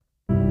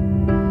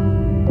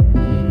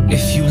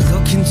If you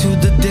look into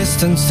the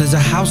distance, there's a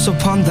house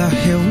upon the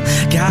hill,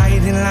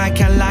 guiding like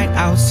a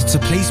lighthouse. It's a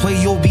place where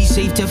you'll be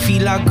safe to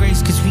feel our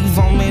grace, cause we've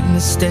all made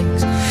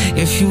mistakes.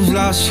 If you've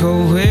lost your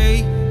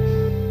way,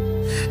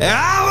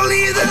 I will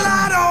leave the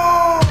light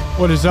on.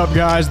 What is up,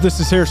 guys? This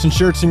is Harrison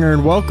Schertzinger,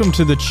 and welcome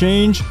to the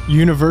Change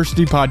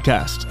University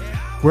podcast,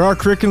 where our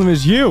curriculum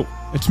is you.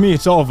 It's me,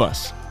 it's all of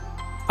us.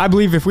 I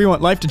believe if we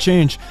want life to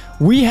change,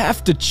 we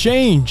have to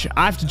change.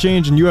 I have to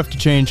change and you have to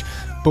change.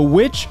 But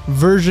which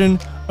version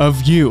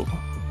of you?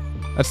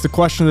 That's the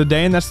question of the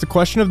day, and that's the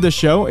question of this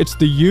show. It's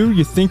the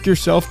you think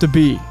yourself to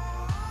be.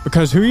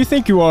 Because who you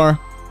think you are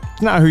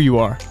is not who you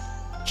are.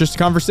 Just a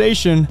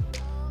conversation.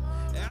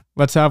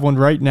 Let's have one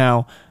right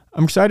now.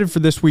 I'm excited for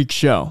this week's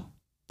show.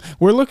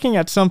 We're looking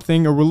at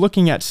something, or we're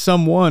looking at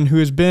someone who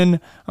has been,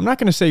 I'm not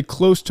going to say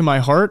close to my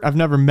heart. I've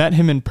never met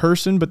him in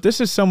person, but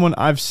this is someone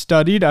I've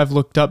studied, I've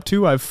looked up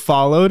to, I've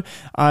followed,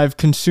 I've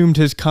consumed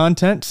his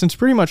content since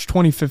pretty much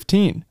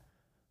 2015.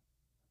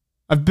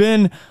 I've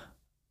been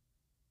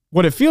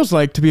what it feels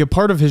like to be a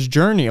part of his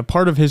journey, a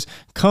part of his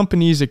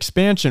company's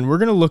expansion. We're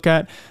going to look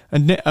at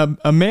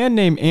a man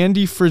named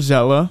Andy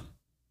Fristella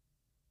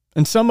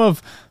and some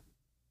of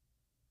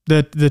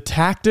the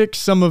tactics,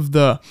 some of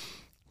the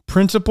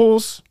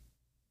principles,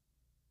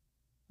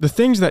 the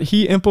things that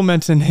he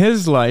implements in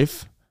his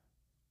life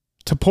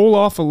to pull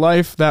off a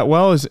life that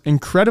is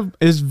incredible,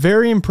 is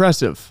very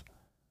impressive.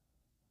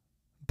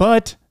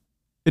 But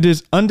it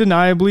is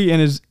undeniably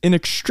and is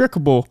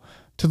inextricable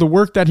to the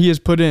work that he has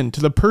put in, to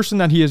the person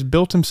that he has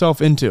built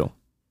himself into.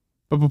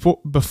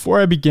 But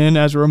before I begin,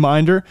 as a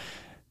reminder,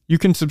 you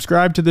can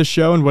subscribe to this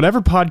show in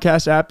whatever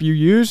podcast app you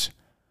use.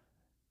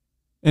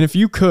 And if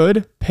you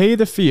could, pay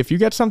the fee. If you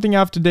get something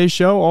out of today's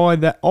show,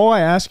 all I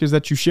ask is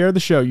that you share the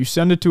show. You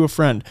send it to a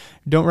friend.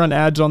 Don't run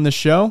ads on this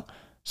show.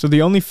 So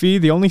the only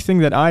thing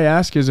that I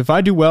ask is if I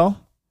do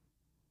well,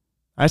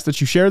 I ask that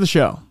you share the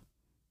show.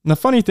 And the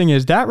funny thing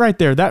is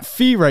that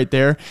fee right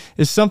there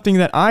is something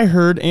that I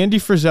heard Andy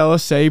Fristella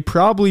say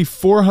probably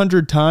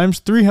 400 times,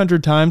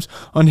 300 times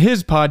on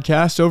his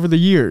podcast over the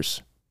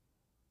years.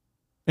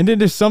 And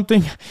it is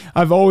something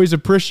I've always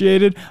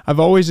appreciated, I've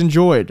always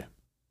enjoyed.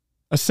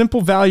 A simple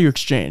value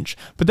exchange.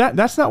 But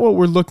that's not what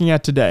we're looking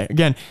at today.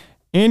 Again,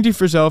 Andy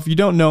Fristella, if you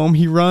don't know him,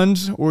 he's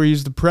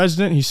the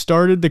president. He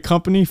started the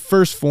company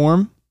First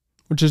Form,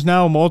 which is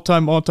now a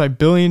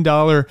multi-billion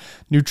dollar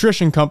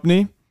nutrition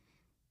company.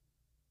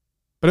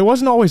 But it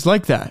wasn't always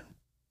like that.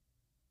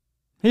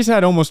 He's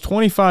had almost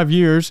 25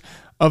 years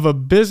of a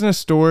business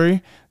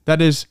story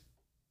that is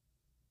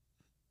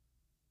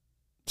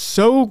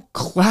so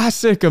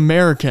classic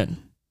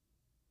American.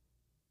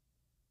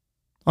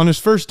 On his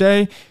first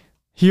day,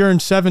 he earned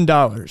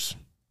 $7.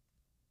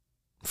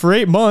 For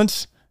 8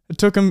 months, it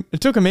took him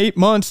 8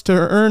 months to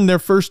earn their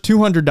first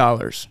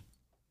 $200.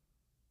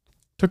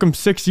 Took him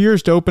 6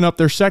 years to open up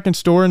their second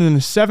store, and in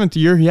the 7th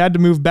year, he had to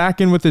move back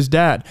in with his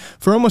dad.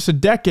 For almost a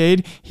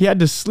decade, he had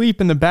to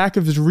sleep in the back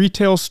of his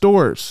retail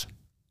stores.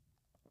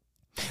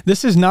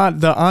 This is not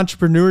the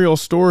entrepreneurial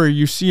story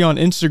you see on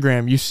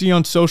Instagram, you see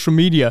on social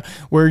media,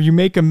 where you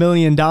make $1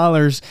 million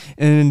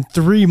in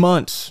 3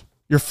 months.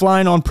 You're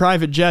flying on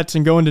private jets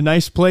and going to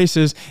nice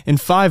places in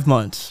 5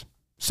 months.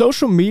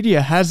 Social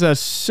media has us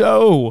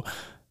so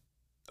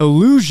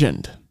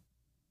illusioned.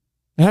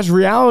 It has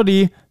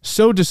reality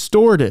so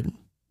distorted.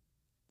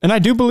 And I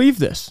do believe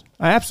this.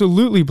 I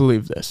absolutely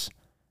believe this.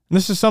 And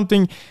this is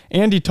something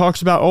Andy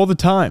talks about all the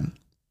time.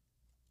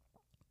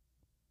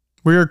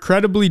 We are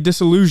incredibly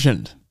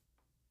disillusioned.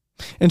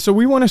 And so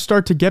we want to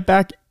start to get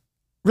back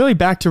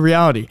to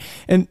reality.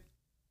 And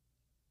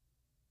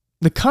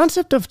the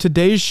concept of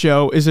today's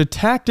show is a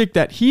tactic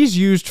that he's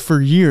used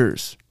for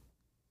years.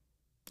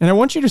 And I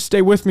want you to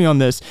stay with me on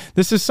this.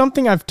 This is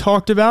something I've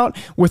talked about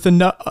with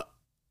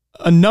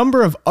a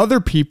number of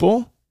other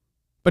people,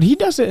 but he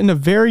does it in a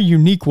very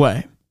unique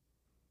way.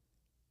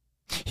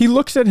 He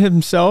looks at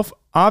himself,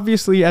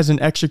 obviously, as an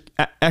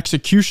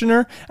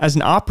executioner, as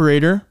an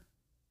operator.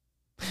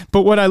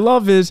 But what I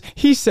love is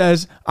he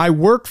says, I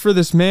work for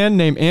this man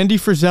named Andy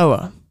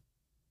Fristella.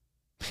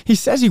 He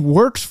says he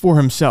works for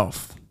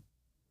himself.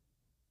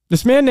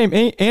 This man named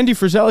Andy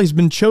Fristella, he's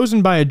been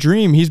chosen by a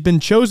dream. He's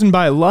been chosen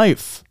by a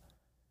life.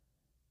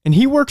 And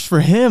he works for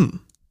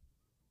him.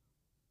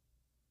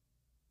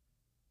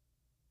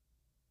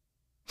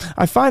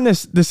 I find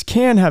this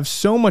can have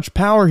so much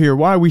power here.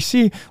 Why? We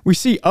see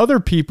other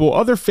people,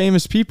 other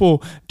famous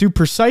people do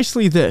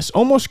precisely this,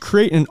 almost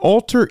create an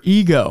alter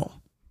ego.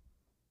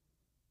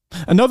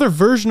 Another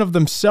version of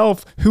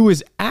themselves who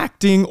is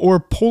acting or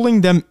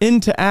pulling them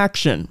into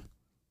action.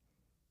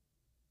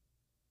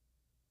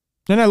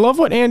 And I love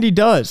what Andy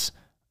does.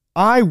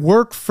 I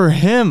work for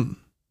him.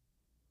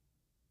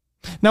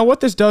 Now, what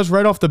this does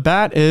right off the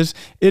bat is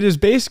it is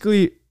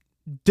basically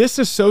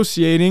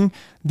disassociating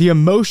the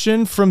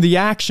emotion from the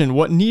action,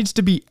 what needs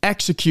to be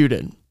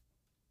executed.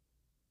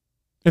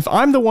 If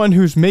I'm the one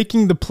who's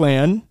making the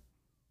plan,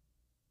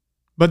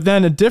 but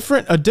then a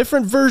different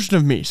version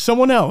of me,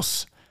 someone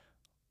else,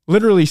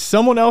 literally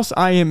someone else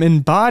I am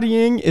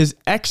embodying is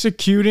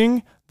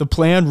executing the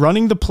plan,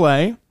 running the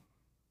play,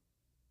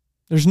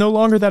 There's no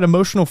longer that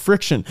emotional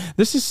friction.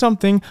 This is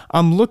something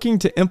I'm looking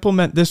to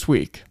implement this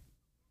week.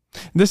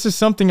 This is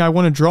something I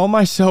want to draw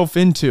myself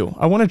into.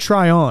 I want to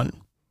try on.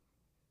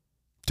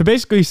 To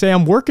basically say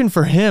I'm working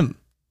for him.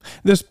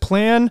 This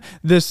plan,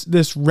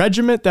 this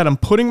regiment that I'm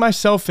putting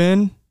myself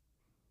in,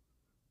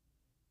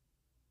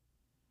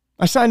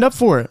 I signed up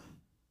for it.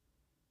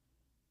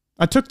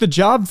 I took the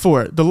job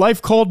for it. The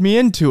life called me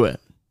into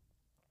it.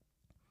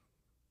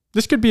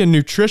 This could be a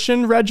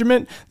nutrition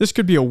regiment. This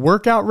could be a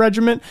workout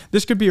regiment.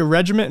 This could be a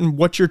regiment in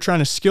what you're trying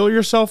to skill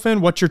yourself in,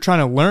 what you're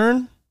trying to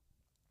learn.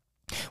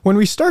 When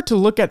we start to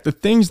look at the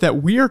things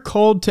that we are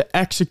called to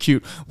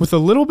execute with a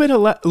little bit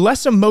of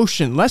less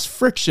emotion, less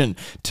friction,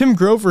 Tim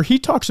Grover, he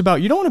talks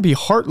about you don't want to be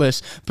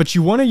heartless, but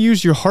you want to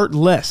use your heart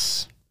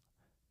less.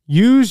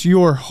 Use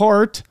your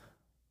heart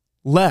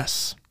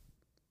less.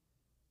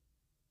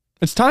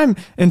 It's time,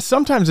 and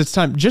sometimes it's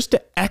time just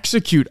to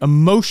execute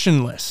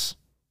emotionless,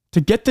 to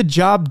get the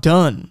job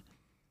done,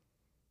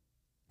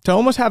 to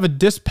almost have a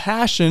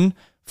dispassion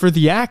for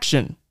the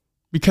action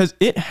because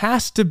it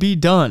has to be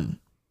done.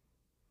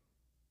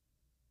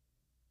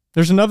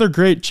 There's another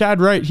great,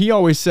 Chad Wright, he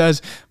always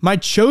says, my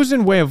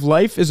chosen way of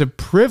life is a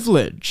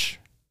privilege,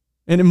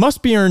 and it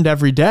must be earned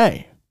every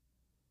day.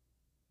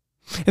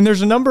 And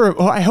there's a number of,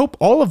 I hope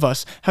all of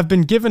us have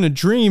been given a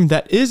dream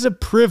that is a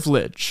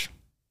privilege.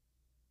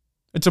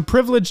 It's a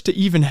privilege to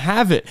even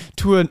have it,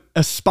 to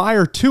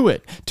aspire to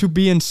it, to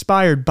be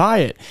inspired by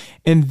it.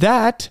 And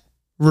that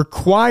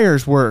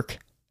requires work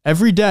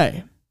every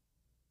day.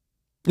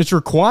 It's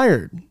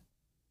required.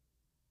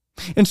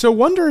 And so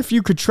wonder if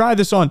you could try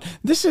this on.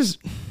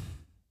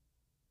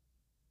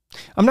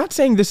 I'm not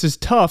saying this is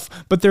tough,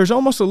 but there's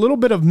almost a little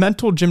bit of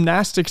mental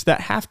gymnastics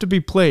that have to be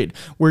played,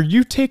 where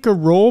you take a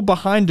role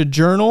behind a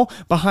journal,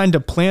 behind a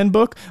plan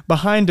book,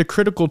 behind a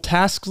critical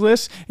task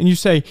list, and you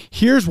say,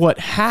 here's what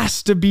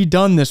has to be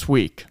done this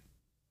week.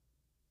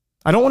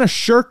 I don't want to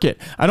shirk it.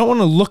 I don't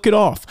want to look it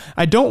off.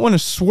 I don't want to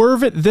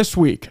swerve it this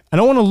week. I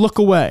don't want to look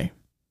away.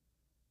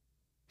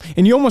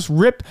 And you almost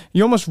rip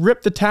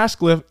the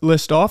task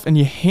list off and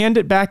you hand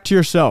it back to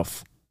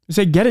yourself. You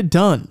say, get it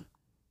done.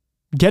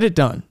 Get it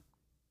done.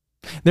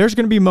 There's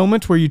going to be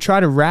moments where you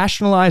try to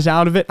rationalize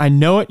out of it. I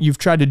know it. You've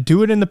tried to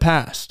do it in the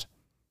past.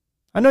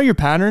 I know your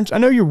patterns. I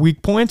know your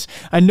weak points.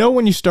 I know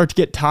when you start to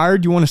get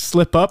tired, you want to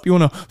slip up. You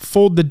want to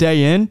fold the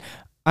day in.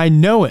 I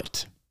know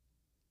it.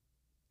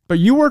 But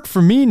you work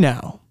for me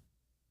now.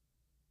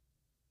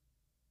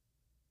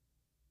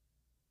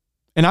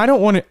 And I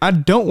don't want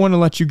to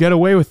let you get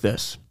away with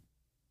this.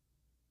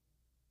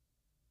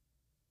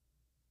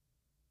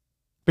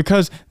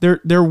 Because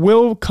there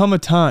will come a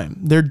time.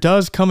 There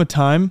does come a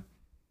time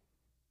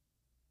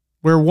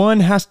where one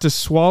has to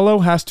swallow,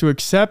 has to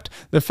accept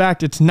the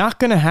fact it's not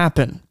going to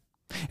happen.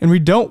 And we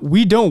don't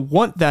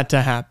want that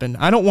to happen.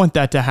 I don't want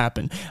that to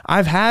happen.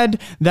 I've had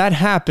that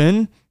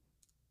happen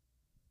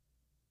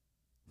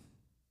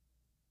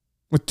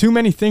with too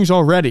many things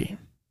already.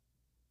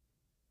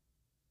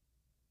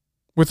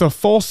 With a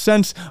false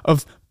sense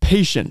of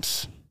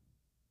patience.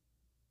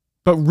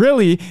 But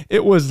really,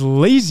 it was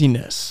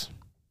laziness.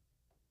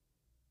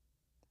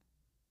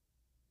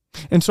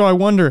 And so I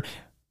wonder,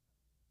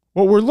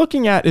 what we're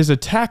looking at is a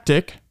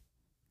tactic,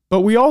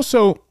 but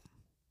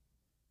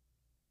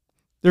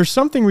there's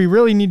something we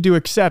really need to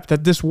accept,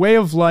 that this way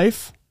of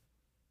life,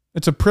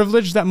 it's a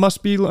privilege that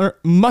must be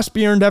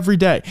earned every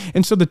day.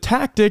 And so the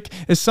tactic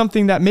is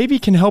something that maybe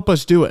can help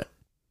us do it.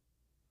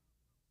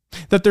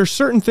 That there's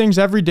certain things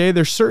every day,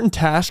 there's certain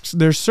tasks,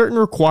 there's certain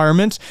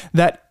requirements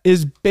that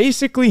is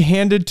basically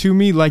handed to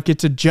me like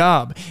it's a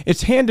job.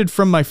 It's handed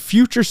from my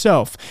future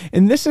self.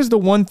 And this is the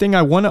one thing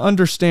I want to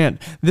understand.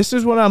 This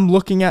is what I'm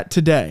looking at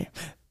today.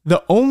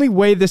 The only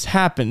way this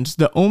happens,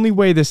 the only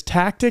way this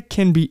tactic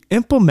can be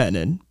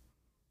implemented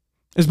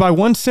is by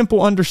one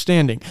simple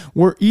understanding.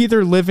 We're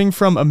either living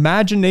from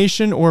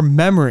imagination or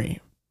memory.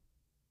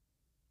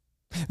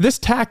 This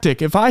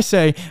tactic, if I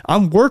say,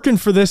 I'm working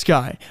for this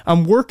guy,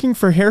 I'm working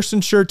for Harrison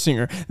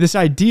Schertzinger, this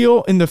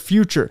ideal in the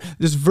future,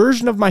 this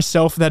version of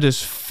myself that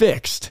is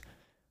fixed,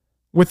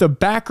 with a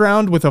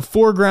background, with a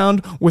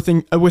foreground, with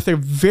a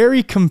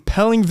very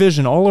compelling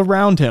vision all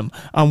around him.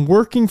 I'm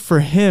working for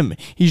him.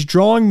 He's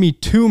drawing me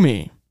to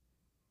me.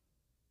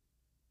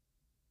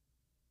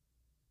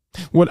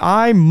 What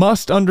I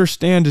must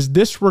understand is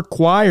this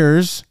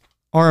requires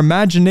our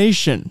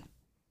imagination.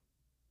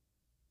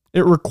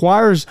 It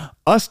requires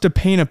us to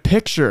paint a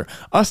picture,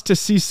 us to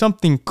see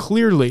something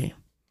clearly,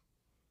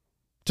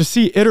 to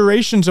see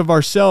iterations of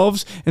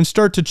ourselves and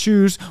start to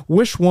choose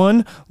which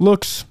one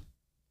looks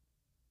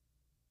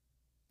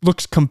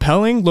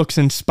compelling, looks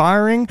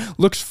inspiring,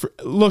 looks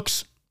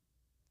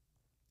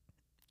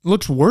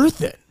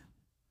worth it.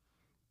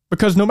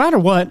 Because no matter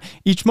what,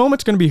 each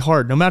moment's going to be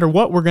hard. No matter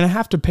what, we're going to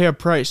have to pay a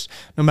price.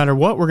 No matter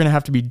what, we're going to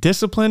have to be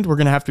disciplined. We're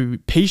going to have to be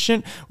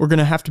patient. We're going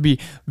to have to be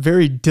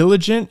very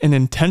diligent and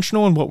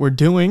intentional in what we're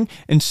doing.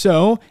 And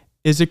so,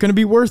 is it going to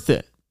be worth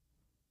it?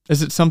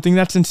 Is it something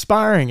that's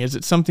inspiring? Is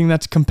it something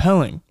that's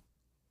compelling?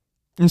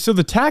 And so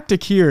the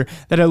tactic here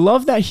that I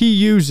love that he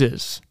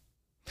uses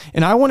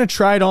And I want to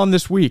try it on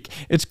this week.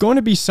 It's going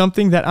to be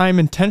something that I'm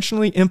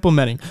intentionally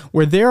implementing,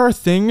 where there are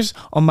things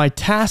on my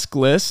task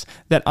list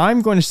that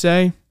I'm going to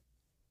say,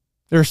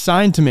 they're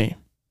assigned to me.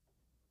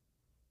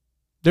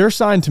 They're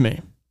assigned to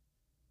me.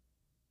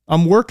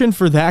 I'm working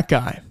for that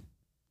guy.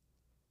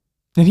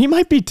 And he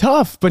might be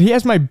tough, but he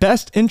has my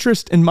best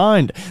interest in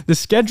mind. The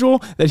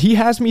schedule that he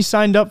has me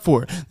signed up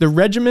for, the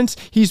regimens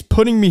he's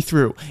putting me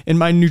through in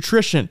my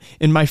nutrition,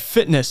 in my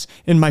fitness,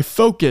 in my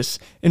focus,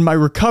 in my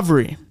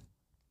recovery.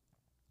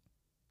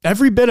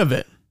 Every bit of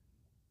it.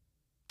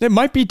 It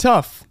might be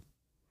tough.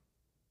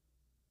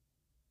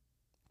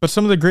 But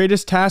some of the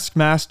greatest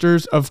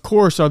taskmasters, of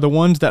course, are the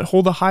ones that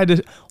hold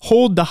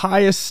the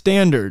highest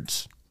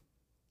standards.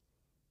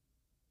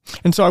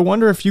 And so I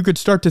wonder if you could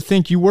start to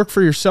think you work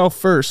for yourself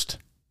first.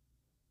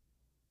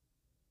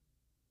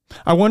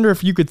 I wonder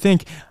if you could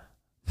think,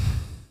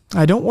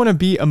 I don't want to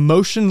be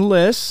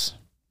emotionless,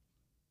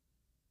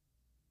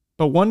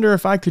 but wonder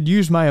if I could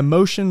use my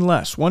emotion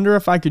less. Wonder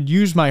if I could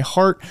use my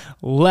heart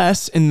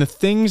less in the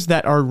things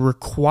that are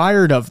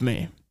required of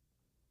me.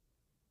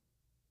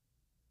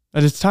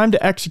 That it's time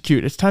to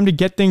execute. It's time to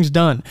get things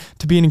done,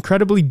 to be an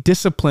incredibly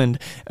disciplined,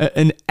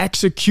 an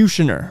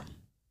executioner.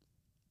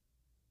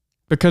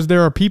 Because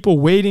there are people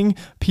waiting,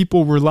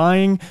 people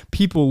relying,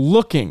 people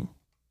looking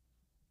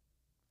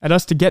at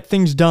us to get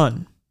things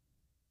done.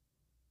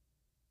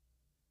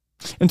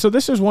 And so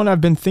this is one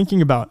I've been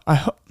thinking about.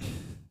 I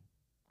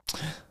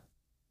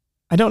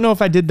don't know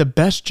if I did the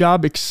best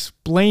job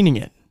explaining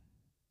it,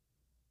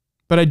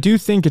 but I do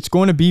think it's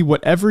going to be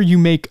whatever you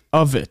make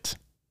of it.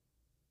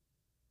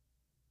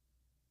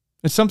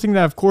 It's something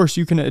that, of course,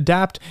 you can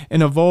adapt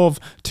and evolve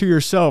to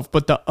yourself,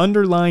 but the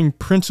underlying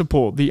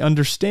principle, the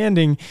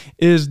understanding,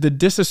 is the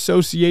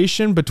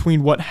disassociation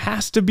between what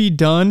has to be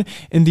done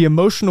and the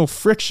emotional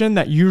friction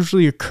that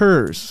usually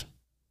occurs.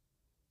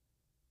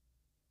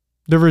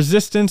 The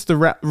resistance,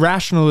 the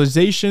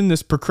rationalization,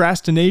 this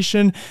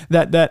procrastination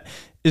that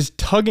is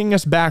tugging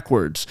us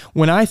backwards.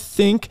 When I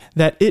think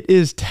that it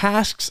is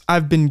tasks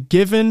I've been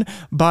given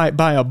by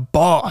a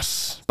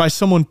boss, by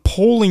someone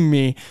pulling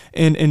me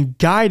and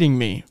guiding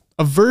me,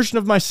 a version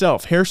of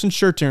myself, Harrison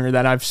Schertinger,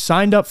 that I've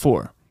signed up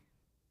for.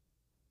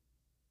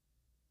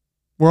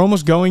 We're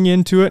almost going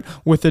into it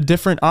with a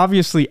different,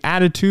 obviously,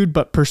 attitude,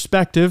 but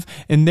perspective,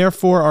 and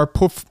therefore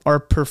our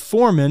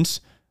performance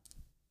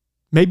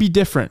may be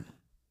different.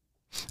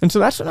 And so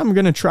that's what I'm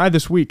going to try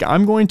this week.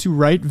 I'm going to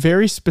write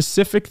very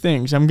specific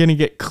things. I'm going to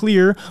get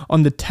clear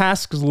on the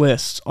task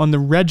lists, on the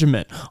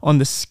regiment, on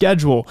the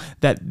schedule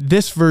that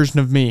this version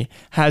of me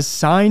has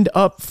signed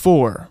up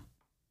for.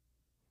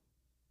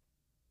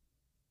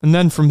 And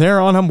then from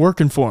there on, I'm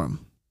working for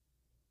him.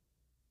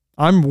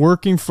 I'm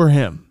working for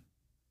him.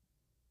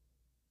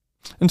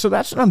 And so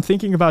that's what I'm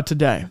thinking about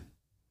today.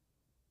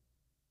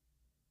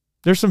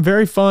 There's some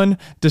very fun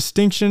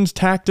distinctions,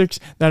 tactics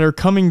that are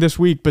coming this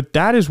week, but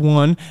that is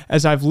one,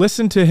 as I've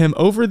listened to him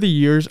over the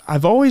years,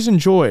 I've always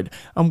enjoyed.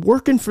 I'm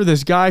working for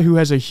this guy who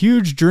has a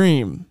huge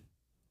dream.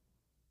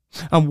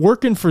 I'm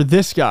working for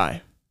this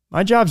guy.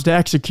 My job's to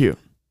execute.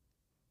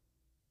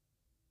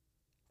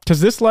 Because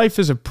this life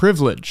is a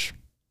privilege.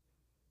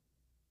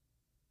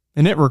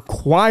 And it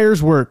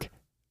requires work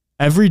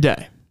every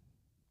day.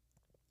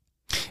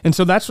 And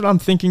so that's what I'm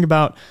thinking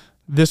about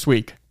this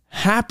week.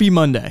 Happy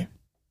Monday.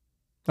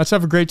 Let's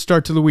have a great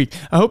start to the week.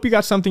 I hope you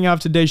got something out of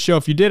today's show.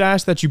 If you did, I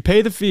ask that you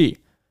pay the fee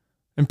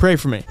and pray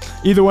for me.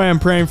 Either way, I'm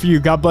praying for you.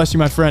 God bless you,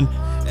 my friend.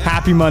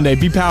 Happy Monday.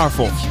 Be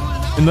powerful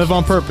and live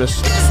on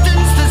purpose.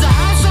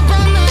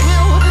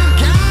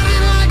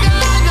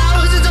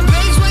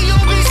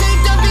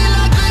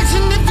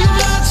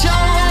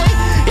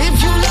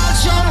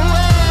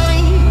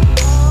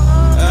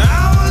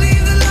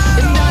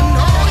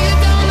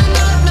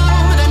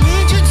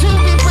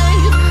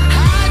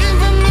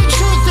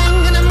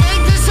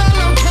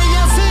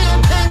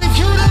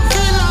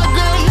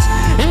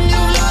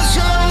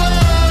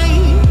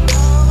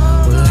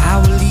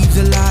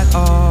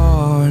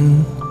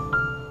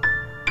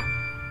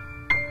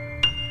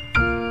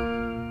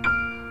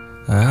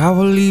 I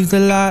will leave the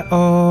light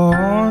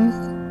on,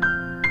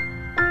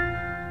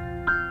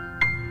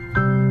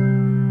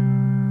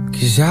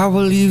 'cause I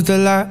will leave the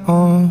light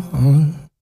on.